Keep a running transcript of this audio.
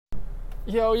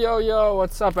Yo, yo, yo,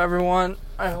 what's up, everyone?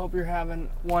 I hope you're having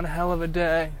one hell of a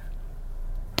day.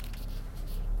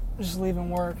 Just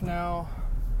leaving work now.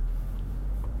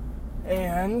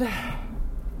 And,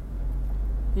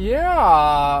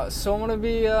 yeah, so what am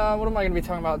I going to be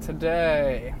talking about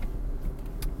today?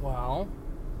 Well,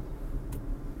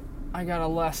 I got a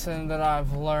lesson that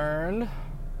I've learned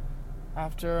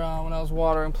after when I was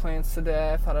watering plants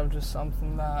today. I thought of just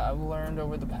something that I've learned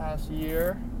over the past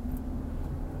year,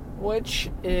 which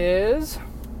is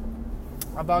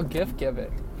about gift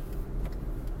giving.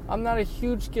 I'm not a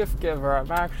huge gift giver.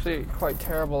 I'm actually quite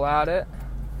terrible at it.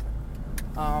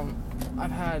 I've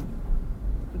had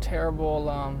terrible,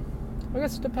 I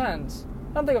guess it depends.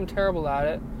 I don't think I'm terrible at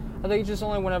it. I think it's just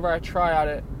only whenever I try at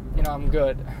it, I'm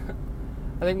good.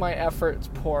 I think my effort's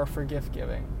poor for gift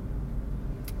giving.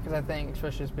 Because I think,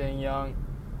 especially as being young,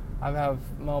 I have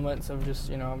moments of just,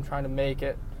 I'm trying to make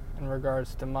it in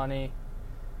regards to money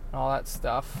and all that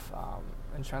stuff,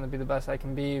 and trying to be the best I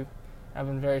can be. I've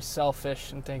been very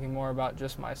selfish and thinking more about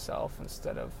just myself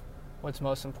instead of what's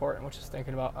most important, which is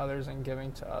thinking about others and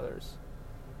giving to others.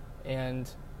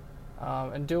 And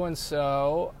in doing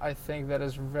so, I think that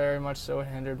has very much so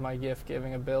hindered my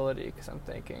gift-giving ability because I'm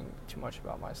thinking too much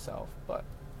about myself. But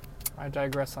I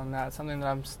digress on that. It's something that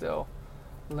I'm still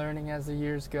learning as the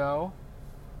years go.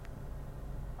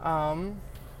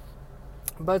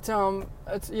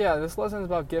 This lesson is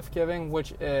about gift giving,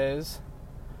 which is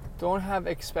don't have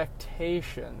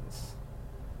expectations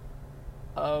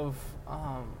of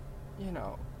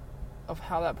of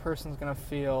how that person's gonna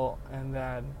feel and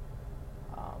then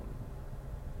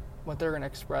what they're gonna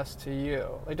express to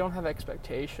you. Like, don't have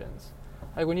expectations.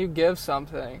 Like, when you give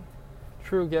something,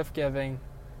 true gift giving,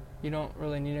 you don't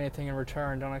really need anything in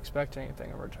return. Don't expect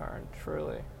anything in return,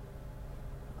 truly.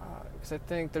 Because I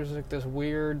think there's like this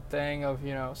weird thing of,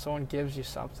 someone gives you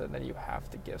something, then you have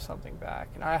to give something back.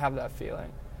 And I have that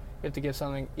feeling. You have to give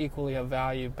something equally of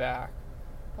value back.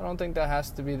 I don't think that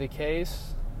has to be the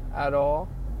case at all.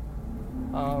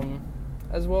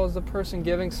 As well as the person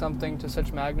giving something to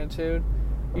such magnitude,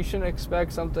 you shouldn't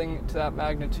expect something to that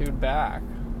magnitude back.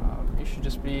 You should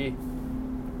just be,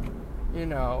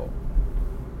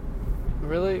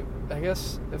 really, I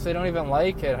guess, if they don't even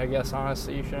like it, I guess,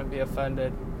 honestly, you shouldn't be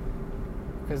offended.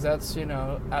 Because that's,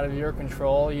 out of your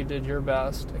control. You did your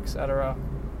best, etc.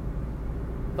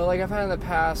 But, I've had in the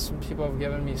past, some people have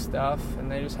given me stuff, and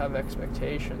they just have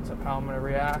expectations of how I'm going to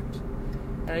react.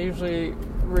 And I usually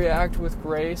react with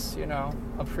grace,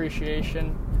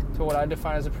 appreciation to what I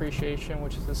define as appreciation,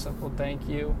 which is a simple thank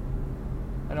you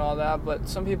and all that. But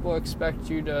some people expect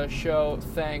you to show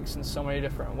thanks in so many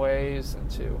different ways and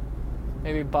to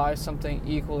maybe buy something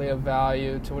equally of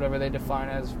value to whatever they define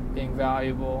as being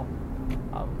valuable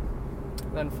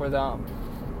than for them,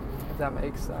 if that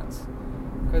makes sense.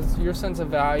 Because your sense of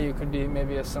value could be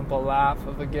maybe a simple laugh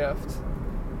of a gift.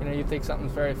 You think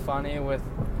something's very funny with,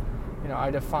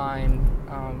 I define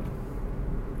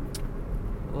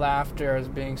laughter as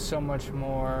being so much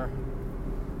more,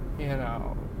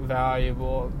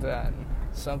 valuable than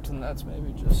something that's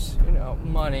maybe just,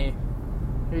 money.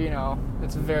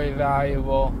 It's very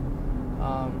valuable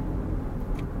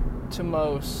to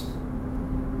most.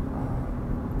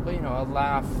 But, a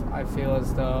laugh, I feel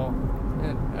as though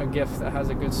a gift that has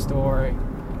a good story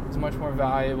is much more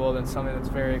valuable than something that's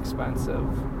very expensive,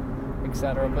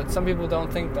 etc. But some people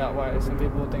don't think that way. Some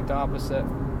people think the opposite,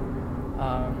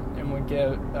 and would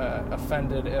get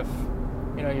offended if,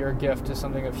 your gift is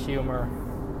something of humor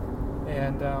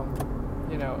and,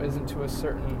 isn't to a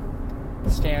certain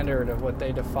standard of what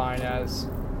they define as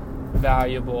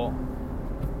valuable.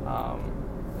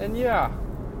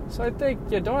 So I think,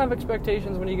 don't have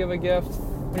expectations when you give a gift.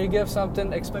 When you give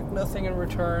something, expect nothing in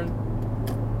return.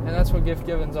 And that's what gift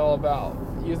giving is all about.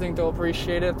 You think they'll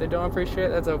appreciate it. If they don't appreciate it,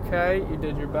 that's okay. You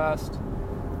did your best.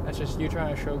 That's just you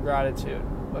trying to show gratitude.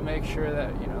 But make sure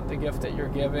that, the gift that you're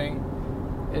giving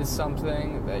is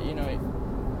something that, you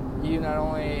not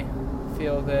only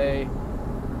feel they,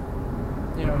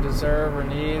 deserve or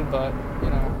need, but,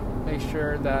 make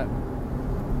sure that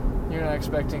you're not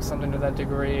expecting something to that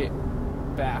degree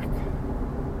back.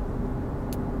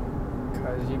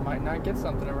 Because you might not get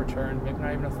something in return, maybe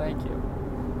not even a thank you.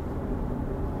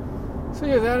 So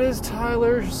that is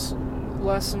Tyler's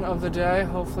lesson of the day.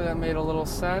 Hopefully that made a little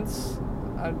sense.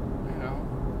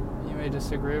 You may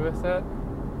disagree with it.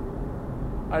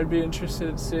 I'd be interested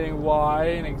in seeing why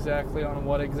and exactly on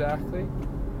what exactly.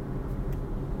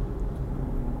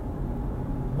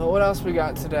 But what else we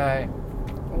got today?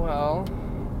 Well,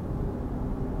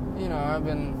 I've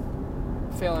been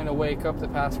failing to wake up the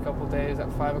past couple days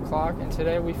at 5 o'clock, and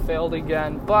today we failed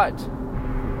again, but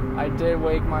I did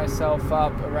wake myself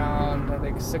up around, I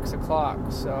think, 6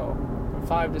 o'clock. So from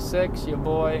 5 to 6, your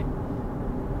boy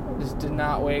just did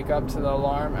not wake up to the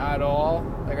alarm at all.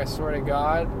 Like, I swear to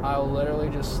God, I'll literally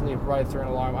just sleep right through an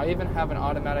alarm. I even have an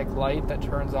automatic light that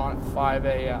turns on at 5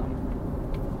 a.m.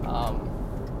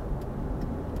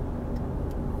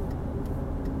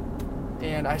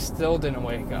 And I still didn't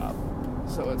wake up.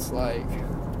 So it's like,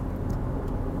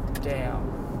 damn.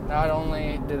 Not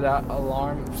only did that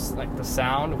alarm, like the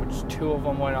sound, which 2 of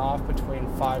them went off between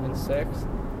 5 and 6,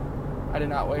 I did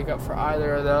not wake up for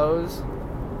either of those,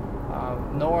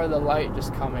 nor the light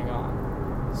just coming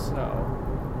on. So,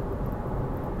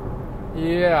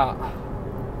 yeah.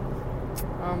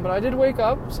 But I did wake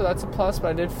up, so that's a plus, but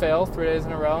I did fail 3 days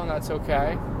in a row, and that's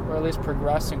okay. We're at least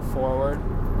progressing forward.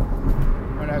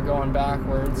 We're not going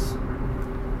backwards.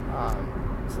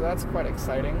 So that's quite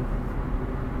exciting.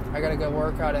 I got a good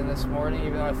workout in this morning,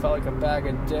 even though I felt like a bag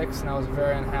of dicks, and I was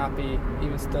very unhappy,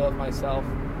 even still with myself,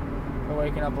 for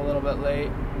waking up a little bit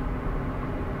late.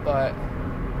 But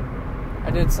I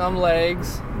did some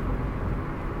legs,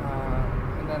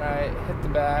 and then I hit the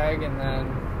bag, and then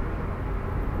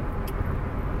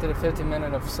did a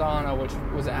 50-minute of sauna, which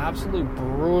was absolutely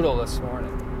brutal this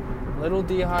morning. Little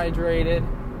dehydrated,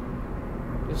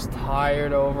 just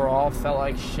tired overall, felt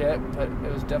like shit, but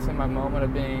it was definitely my moment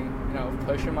of being,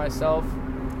 pushing myself.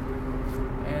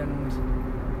 And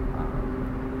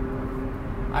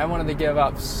I wanted to give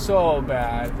up so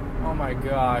bad. Oh my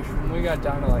gosh. When we got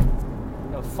down to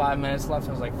 5 minutes left,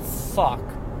 I was like, fuck.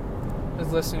 I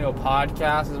was listening to a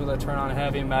podcast. This was when I turn on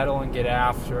heavy metal and get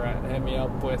after it. Hit me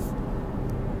up with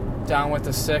Down With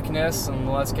the Sickness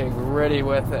and let's get gritty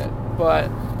with it. But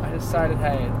I decided,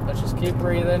 hey, let's just keep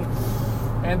breathing.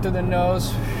 In through the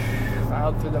nose,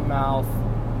 out through the mouth.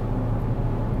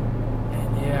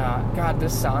 And yeah, God,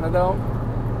 this sauna though,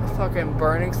 the fucking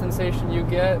burning sensation you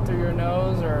get through your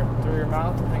nose or through your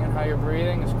mouth, depending on how you're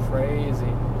breathing, is crazy.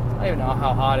 I don't even know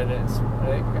how hot it is.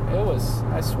 It was,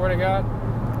 I swear to God,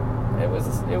 it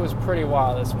was pretty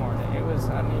wild this morning. I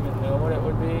didn't even know what it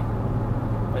would be,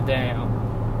 but damn,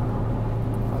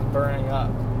 I was burning up.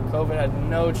 COVID had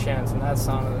no chance in that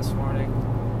sauna this morning.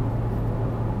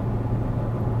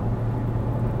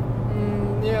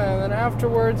 Yeah, and then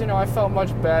afterwards, I felt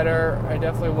much better. It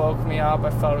definitely woke me up.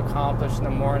 I felt accomplished in the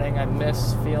morning. I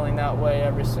miss feeling that way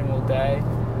every single day.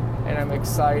 And I'm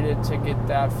excited to get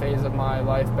that phase of my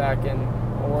life back in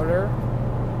order.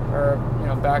 Or,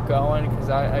 back going. Because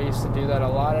I used to do that a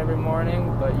lot every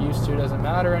morning. But used to doesn't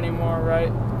matter anymore, right?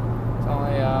 It's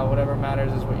only whatever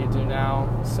matters is what you do now.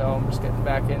 So I'm just getting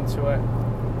back into it.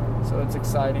 So it's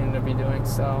exciting to be doing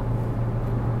so.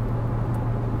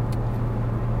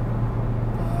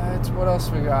 What else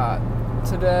we got?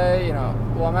 Today,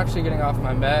 I'm actually getting off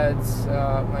my meds,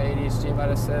 my ADHD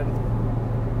medicine.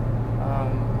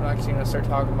 I'm actually going to start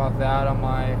talking about that on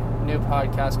my new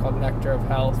podcast called Nectar of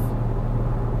Health,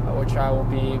 which I will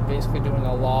be basically doing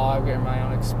a log and my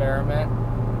own experiment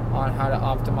on how to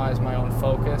optimize my own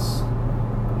focus,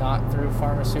 not through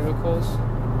pharmaceuticals,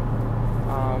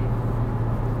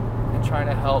 and trying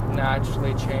to help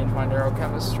naturally change my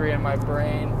neurochemistry in my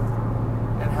brain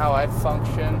and how I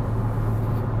function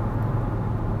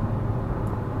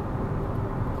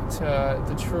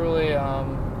to truly,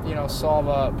 solve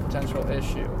a potential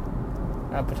issue.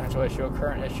 Not a potential issue, a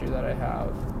current issue that I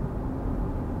have.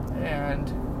 And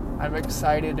I'm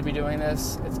excited to be doing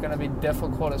this. It's going to be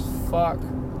difficult as fuck.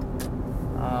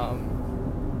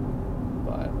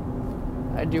 But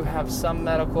I do have some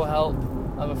medical help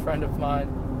of a friend of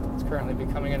mine that's currently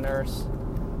becoming a nurse.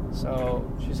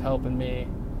 So she's helping me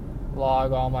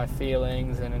log all my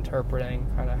feelings and interpreting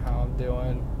kind of how I'm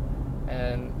doing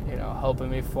and, helping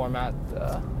me format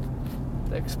the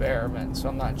experiment. So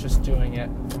I'm not just doing it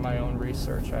for my own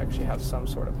research. I actually have some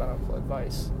sort of medical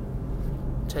advice.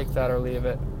 Take that or leave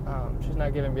it. She's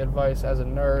not giving me advice as a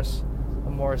nurse,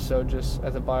 but more so just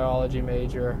as a biology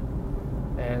major.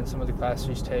 And some of the classes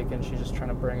she's taken, she's just trying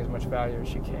to bring as much value as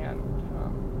she can.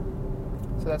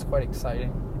 So that's quite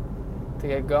exciting. To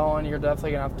get going, you're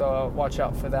definitely going to have to watch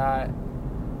out for that.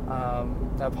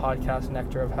 That podcast,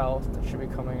 Nectar of Health, that should be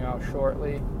coming out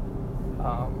shortly.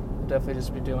 Definitely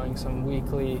just be doing some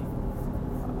weekly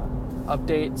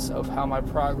updates of how my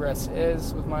progress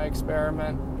is with my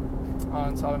experiment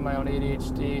on solving my own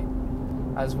ADHD,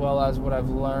 as well as what I've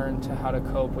learned to how to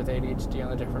cope with ADHD on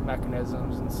the different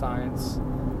mechanisms and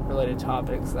science-related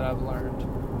topics that I've learned.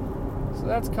 So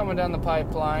that's coming down the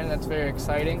pipeline. That's very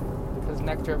exciting because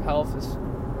Nectar of Health is,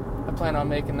 I plan on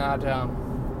making that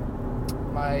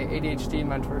my ADHD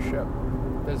mentorship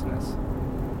business.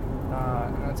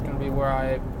 And that's going to be where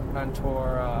I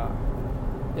mentor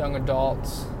young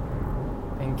adults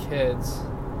in kids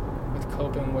with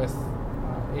coping with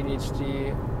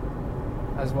ADHD,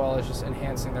 as well as just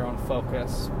enhancing their own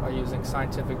focus by using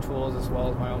scientific tools as well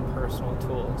as my own personal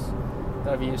tools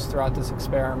that I've used throughout this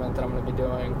experiment that I'm going to be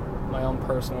doing, my own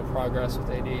personal progress with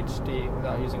ADHD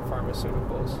without using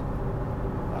pharmaceuticals.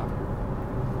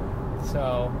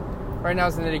 So right now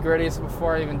is the nitty-gritty, so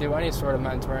before I even do any sort of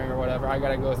mentoring or whatever, I got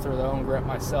to go through the own grit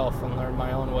myself and learn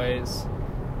my own ways,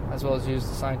 as well as use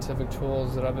the scientific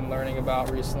tools that I've been learning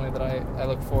about recently that I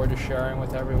look forward to sharing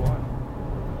with everyone.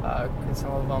 Because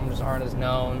some of them just aren't as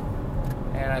known,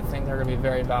 and I think they're going to be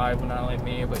very valuable, not only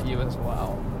me, but you as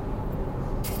well.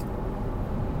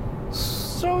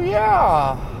 So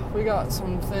yeah, we got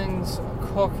some things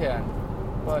cooking,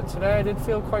 but today I did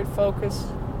feel quite focused,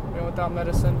 without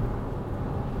medicine.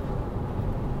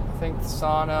 I think the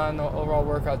sauna and the overall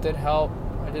workout did help.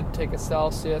 I did take a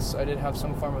Celsius. I did have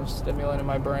some form of stimulant in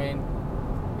my brain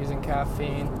using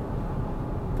caffeine.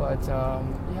 But,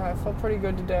 I felt pretty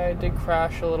good today. I did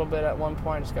crash a little bit at one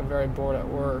point. I just got very bored at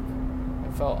work.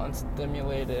 I felt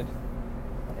unstimulated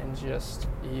and just,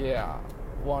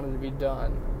 wanted to be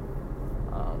done.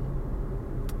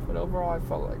 But overall, I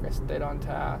felt like I stayed on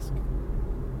task.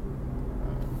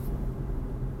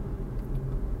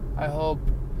 I hope,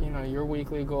 your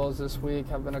weekly goals this week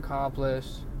have been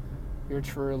accomplished. You're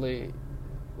truly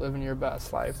living your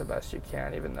best life the best you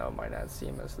can, even though it might not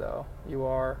seem as though you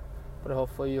are. But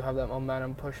hopefully you have that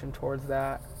momentum pushing towards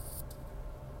that.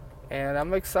 And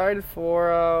I'm excited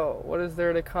for what is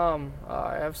there to come.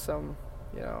 I have some,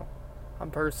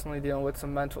 I'm personally dealing with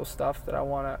some mental stuff that I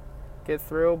want to get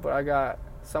through, but I got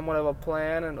somewhat of a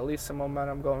plan and at least some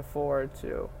momentum going forward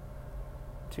to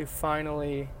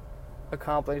finally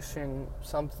accomplishing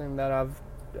something that I've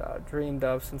dreamed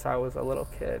of since I was a little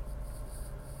kid.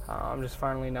 I'm just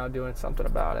finally now doing something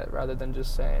about it rather than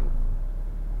just saying,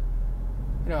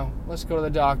 let's go to the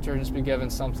doctor and just be given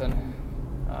something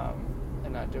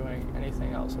and not doing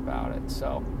anything else about it.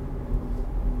 So,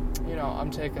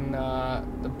 I'm taking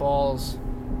the balls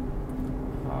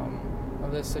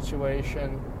of this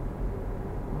situation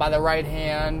by the right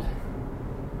hand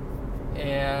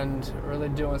and really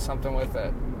doing something with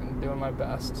it and doing my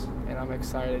best. And I'm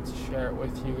excited to share it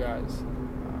with you guys.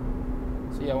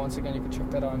 Once again, you can check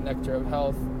that out on Nectar of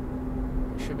Health.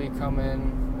 It should be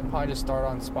coming. Probably just start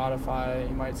on Spotify.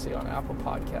 You might see it on Apple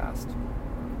Podcast,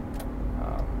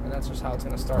 and that's just how it's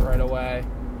going to start right away.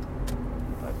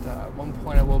 But at one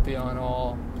point it will be on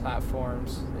all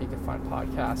platforms that you can find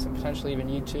podcasts, and potentially even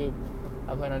YouTube.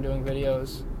 I plan on doing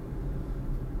videos,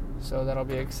 so that'll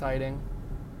be exciting.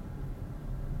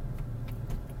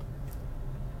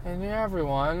 And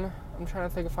everyone, I'm trying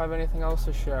to think if I have anything else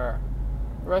to share.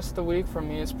 The rest of the week for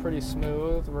me is pretty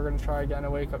smooth. We're going to try again to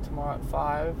wake up tomorrow at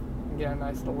 5 and get a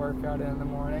nice little workout in the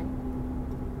morning.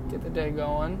 Get the day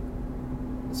going.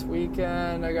 This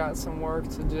weekend I got some work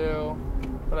to do,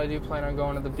 but I do plan on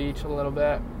going to the beach a little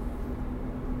bit.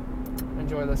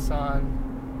 Enjoy the sun,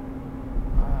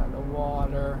 the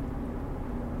water.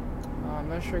 I'm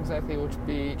not sure exactly which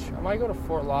beach. I might go to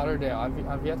Fort Lauderdale.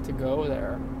 I've yet to go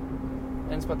there.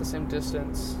 And it's about the same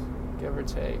distance, give or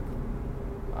take,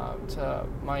 to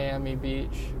Miami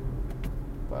Beach.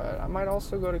 But I might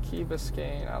also go to Key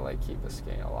Biscayne. I like Key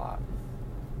Biscayne a lot.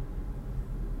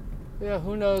 Yeah,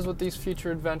 who knows what these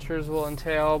future adventures will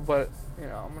entail, but,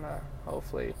 I'm going to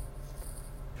hopefully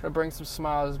try to bring some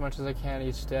smiles as much as I can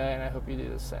each day, and I hope you do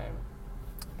the same.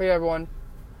 But yeah, everyone,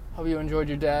 hope you enjoyed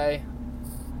your day,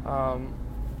 and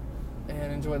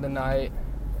enjoy the night,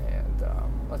 and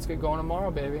let's get going tomorrow,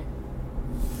 baby.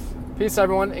 Peace,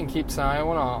 everyone, and keep signing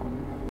on.